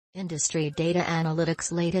Industry Data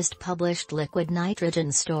Analytics latest published liquid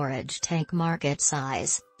nitrogen storage tank market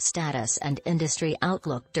size, status and industry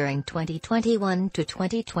outlook during 2021 to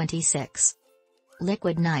 2026.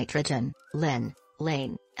 Liquid nitrogen,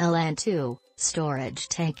 LN2, storage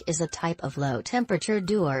tank is a type of low-temperature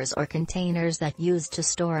dewars or containers that used to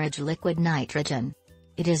storage liquid nitrogen.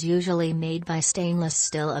 It is usually made by stainless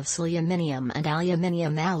steel of aluminum and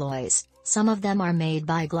aluminium alloys, some of them are made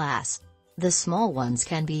by glass. The small ones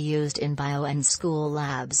can be used in bio and school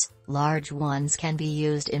labs, large ones can be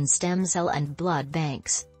used in stem cell and blood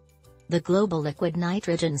banks. The global liquid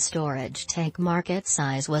nitrogen storage tank market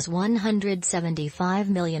size was $175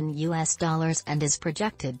 million and is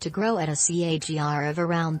projected to grow at a CAGR of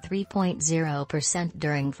around 3.0%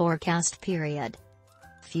 during forecast period.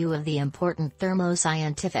 Few of the important Thermo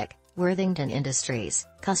Scientific, Worthington Industries,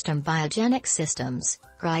 Custom Biogenic Systems,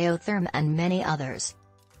 Cryotherm and many others.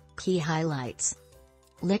 Key highlights.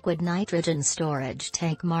 Liquid nitrogen storage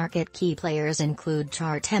tank market key players include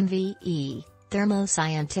Chart MVE, Thermo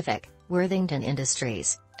Scientific, Worthington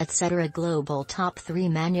Industries, etc. Global top 3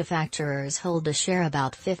 manufacturers hold a share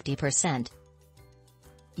about 50%.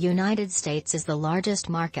 United States is the largest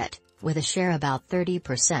market, with a share about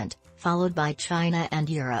 30%, followed by China and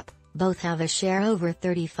Europe, both have a share over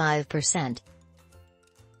 35%.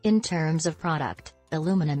 In terms of product,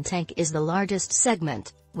 aluminum tank is the largest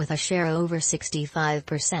segment, with a share over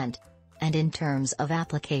 65%. And in terms of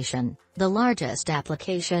application, the largest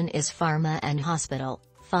application is pharma and hospital,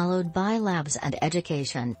 followed by labs and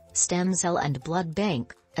education, stem cell and blood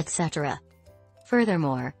bank, etc.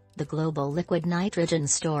 Furthermore, the global liquid nitrogen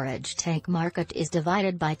storage tank market is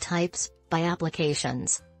divided by types, by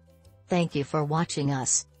applications. Thank you for watching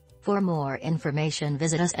us. For more information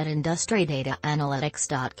visit us at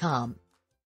industryDataAnalytics.com.